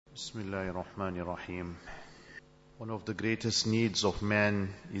Bismillahir Rahmanir Rahim. One of the greatest needs of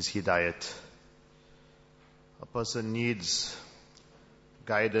man is hidayat. A person needs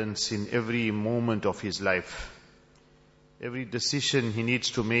guidance in every moment of his life. Every decision he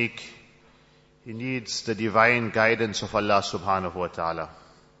needs to make, he needs the divine guidance of Allah subhanahu wa ta'ala.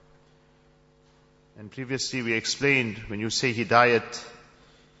 And previously we explained, when you say hidayat,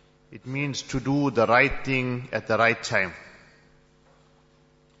 it means to do the right thing at the right time.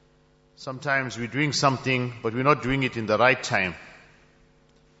 Sometimes we're doing something, but we're not doing it in the right time.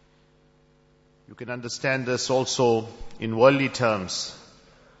 You can understand this also in worldly terms.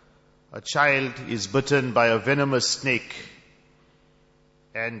 A child is bitten by a venomous snake,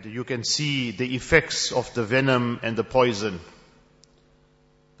 and you can see the effects of the venom and the poison.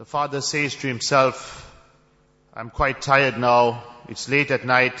 The father says to himself, I'm quite tired now, it's late at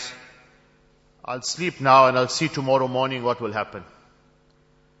night, I'll sleep now and I'll see tomorrow morning what will happen.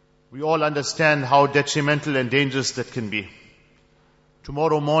 We all understand how detrimental and dangerous that can be.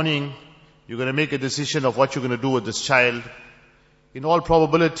 Tomorrow morning, you're going to make a decision of what you're going to do with this child. In all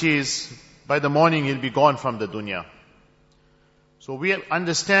probabilities, by the morning he'll be gone from the dunya. So we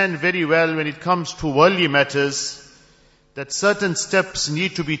understand very well when it comes to worldly matters that certain steps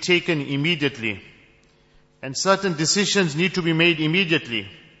need to be taken immediately. And certain decisions need to be made immediately.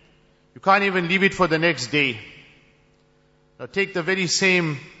 You can't even leave it for the next day. Now take the very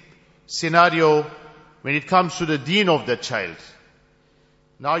same scenario when it comes to the deen of that child.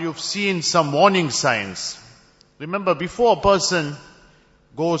 Now you've seen some warning signs. Remember, before a person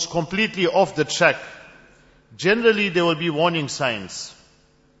goes completely off the track, generally there will be warning signs.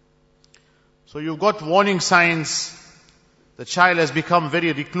 So you've got warning signs. The child has become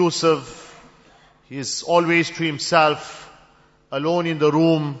very reclusive. He is always to himself, alone in the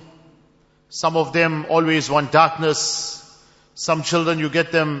room. Some of them always want darkness. Some children, you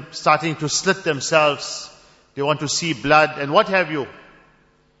get them starting to slit themselves. They want to see blood and what have you.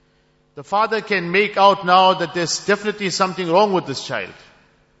 The father can make out now that there's definitely something wrong with this child.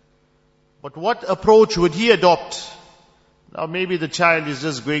 But what approach would he adopt? Now maybe the child is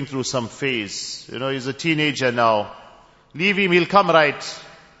just going through some phase. He's a teenager now. Leave him, he'll come right.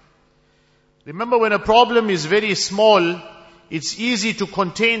 Remember, when a problem is very small, it's easy to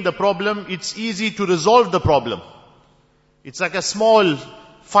contain the problem. It's easy to resolve the problem. It's like a small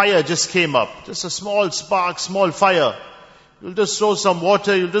fire just came up. Just a small spark, small fire. You'll just throw some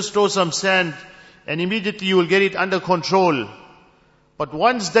water, you'll just throw some sand, and immediately you will get it under control. But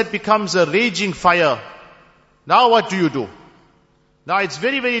once that becomes a raging fire, now what do? Now it's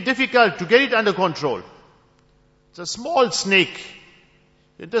very, very difficult to get it under control. It's a small snake.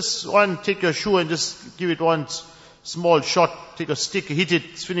 You just take your shoe and just give it one small shot, take a stick, hit it,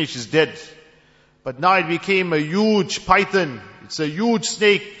 it's finished, it's dead. But now it became a huge python. It's a huge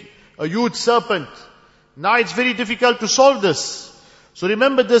snake, a huge serpent. Now it's very difficult to solve this. So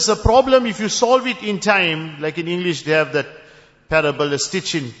remember, there's a problem if you solve it in time. Like in English they have that parable, a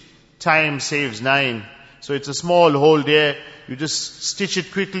stitch in time saves 9. So it's a small hole there. You just stitch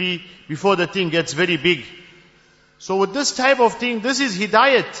it quickly before the thing gets very big. So with this type of thing, this is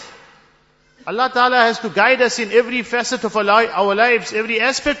hidayat. Allah Ta'ala has to guide us in every facet of our lives, every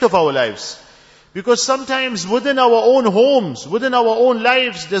aspect of our lives. Because sometimes within our own homes, within our own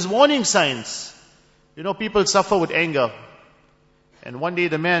lives, there's warning signs. People suffer with anger. And one day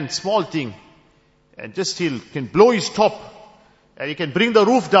the man, small thing, and just he can blow his top, and he can bring the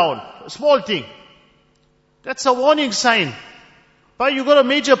roof down. A small thing. That's a warning sign. But you've got a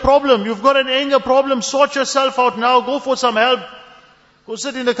major problem. You've got an anger problem. Sort yourself out now. Go for some help. Go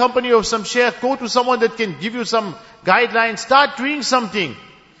sit in the company of some sheikh. Go to someone that can give you some guidelines. Start doing something.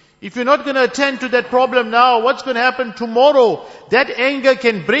 If you're not going to attend to that problem now, what's going to happen tomorrow? That anger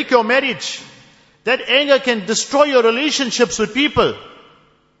can break your marriage. That anger can destroy your relationships with people.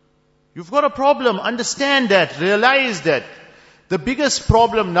 You've got a problem. Understand that. Realize that. The biggest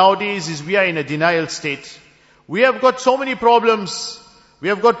problem nowadays is we are in a denial state. We have got so many problems. We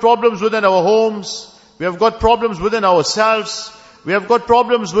have got problems within our homes. We have got problems within ourselves. We have got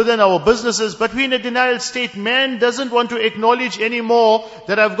problems within our businesses, but we're in a denial state. Man doesn't want to acknowledge anymore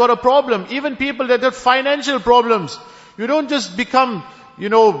that I've got a problem. Even people that have financial problems. You don't just become,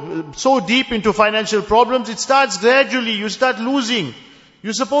 so deep into financial problems. It starts gradually. You start losing.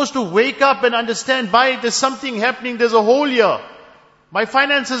 You're supposed to wake up and understand, there's something happening. There's a hole here. My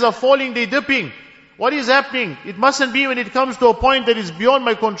finances are falling. They're dipping. What is happening? It mustn't be when it comes to a point that is beyond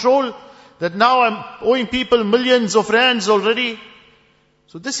my control, that now I'm owing people millions of rands already.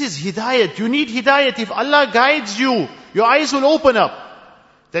 So this is hidayat. You need hidayat. If Allah guides you, your eyes will open up.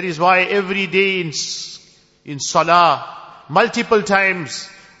 That is why every day in salah, multiple times,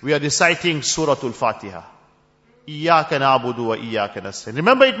 we are reciting Surah Al-Fatiha. Iyyaka na'budu wa iyyaka nasta'in.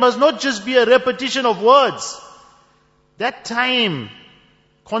 Remember, it must not just be a repetition of words. That time,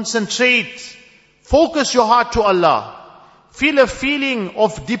 concentrate, focus your heart to Allah. Feel a feeling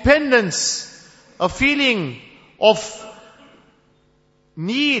of dependence, a feeling of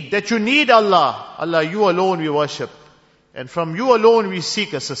need, that you need Allah. Allah, you alone we worship. And from you alone we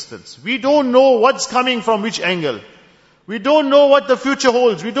seek assistance. We don't know what's coming from which angle. We don't know what the future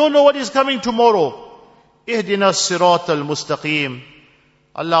holds. We don't know what is coming tomorrow. Ihdina as-sirat al-mustaqim.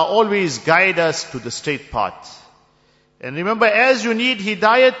 Allah always guide us to the straight path. And remember, as you need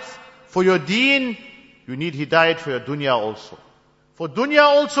hidayat for your deen, you need hidayat for your dunya also. For dunya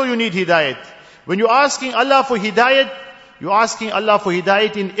also you need hidayat. When you're asking Allah for hidayat, you're asking Allah for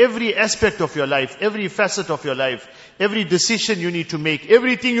hidayat in every aspect of your life, every facet of your life, every decision you need to make,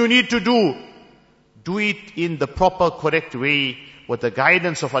 everything you need to do. Do it in the proper, correct way with the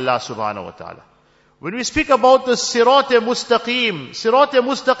guidance of Allah subhanahu wa ta'ala. When we speak about the Sirat-e-Mustaqim,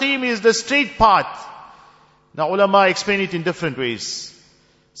 Sirat-e-Mustaqim is the straight path. Now ulama explain it in different ways.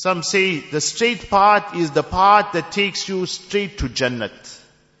 Some say the straight path is the path that takes you straight to Jannat.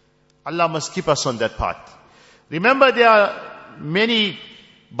 Allah must keep us on that path. Remember, there are many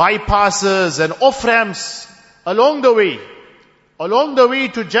bypasses and off-ramps along the way. Along the way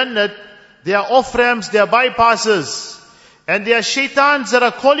to Jannat, there are off-ramps, there are bypasses. And there are shaitans that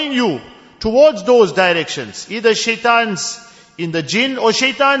are calling you towards those directions. Either shaitans in the jinn or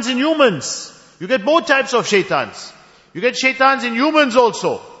shaitans in humans. You get both types of shaitans. You get shaitans in humans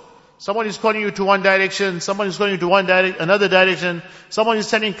also. Someone is calling you to one direction, someone is calling you to another direction, someone is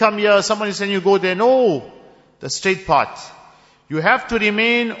saying come here, someone is saying you go there. No, the straight path. You have to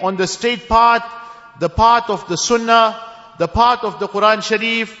remain on the straight path, the path of the Sunnah, the path of the Quran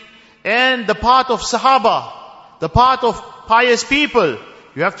Sharif, and the path of Sahaba, the path of pious people.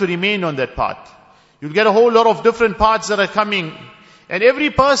 You have to remain on that path. You'll get a whole lot of different paths that are coming. And every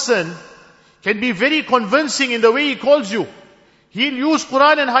person can be very convincing in the way he calls you. He'll use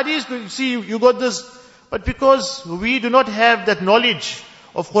Quran and Hadith to see you got this. But because we do not have that knowledge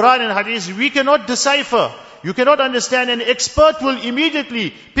of Quran and Hadith, we cannot decipher. You cannot understand. An expert will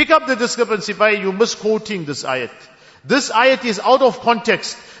immediately pick up the discrepancy by you misquoting this ayat. This ayat is out of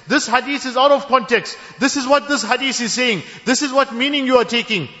context. This hadith is out of context. This is what this hadith is saying. This is what meaning you are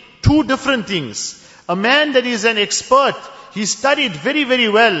taking. Two different things. A man that is an expert, he studied very, very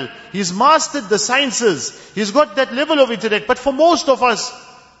well. He's mastered the sciences. He's got that level of intellect. But for most of us,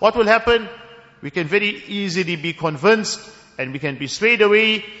 what will happen? We can very easily be convinced and we can be swayed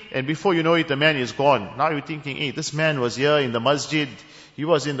away, and before you know it, the man is gone. Now you're thinking, hey, this man was here in the masjid. He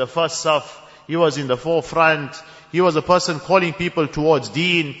was in the first saf. He was in the forefront. He was a person calling people towards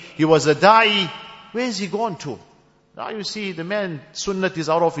deen. He was a da'i. Where is he gone to? Now you see the man, sunnat is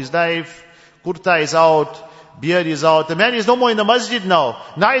out of his life. Kurta is out. Beard is out. The man is no more in the masjid now.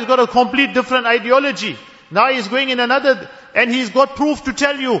 Now he's got a complete different ideology. Now he's going in another, and he's got proof to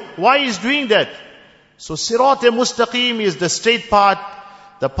tell you why he's doing that. So Sirat-e-Mustaqim is the straight path,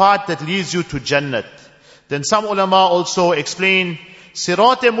 the path that leads you to Jannat. Then some ulama also explain,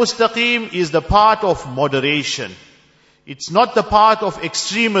 Sirat-e-Mustaqim is the path of moderation. It's not the path of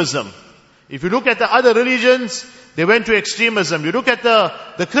extremism. If you look at the other religions, they went to extremism. You look at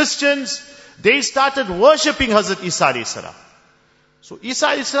the Christians, they started worshipping Hazrat Isa alayhi salam. So Isa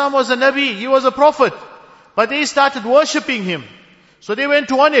alayhi salam was a Nabi, he was a prophet. But they started worshipping him. So they went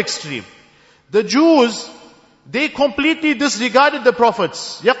to one extreme. The Jews, they completely disregarded the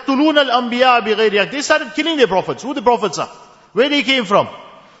prophets. يَقْتُلُونَ الْأَنْبِيَاءَ بِغَيْرِ حَقٍّ. They started killing their prophets. Who the prophets are? Where they came from?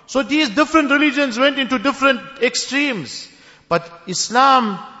 So these different religions went into different extremes. But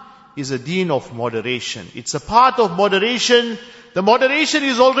Islam is a deen of moderation. It's a path of moderation. The moderation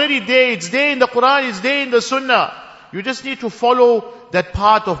is already there. It's there in the Quran. It's there in the Sunnah. You just need to follow that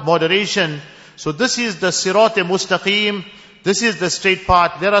path of moderation. So this is the Sirat-e-Mustaqim. This is the straight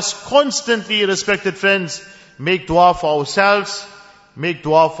path. Let us constantly, respected friends, make dua for ourselves, make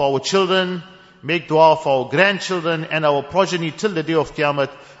dua for our children, make dua for our grandchildren and our progeny till the day of Qiyamah.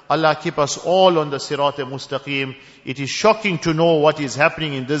 Allah keep us all on the Sirat-e-Mustaqim. It is shocking to know what is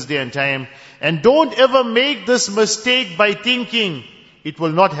happening in this day and time. And don't ever make this mistake by thinking, it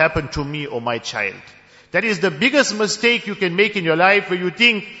will not happen to me or my child. That is the biggest mistake you can make in your life, where you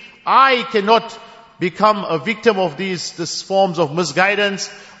think, I cannot become a victim of these forms of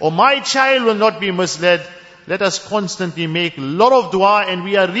misguidance, or my child will not be misled. Let us constantly make a lot of dua, and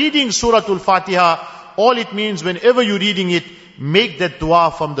we are reading Surah Al-Fatiha. All it means, whenever you're reading it, make that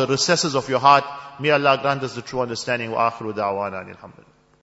dua from the recesses of your heart. May Allah grant us the true understanding. Wa akhiru da'wana alhamdulillah.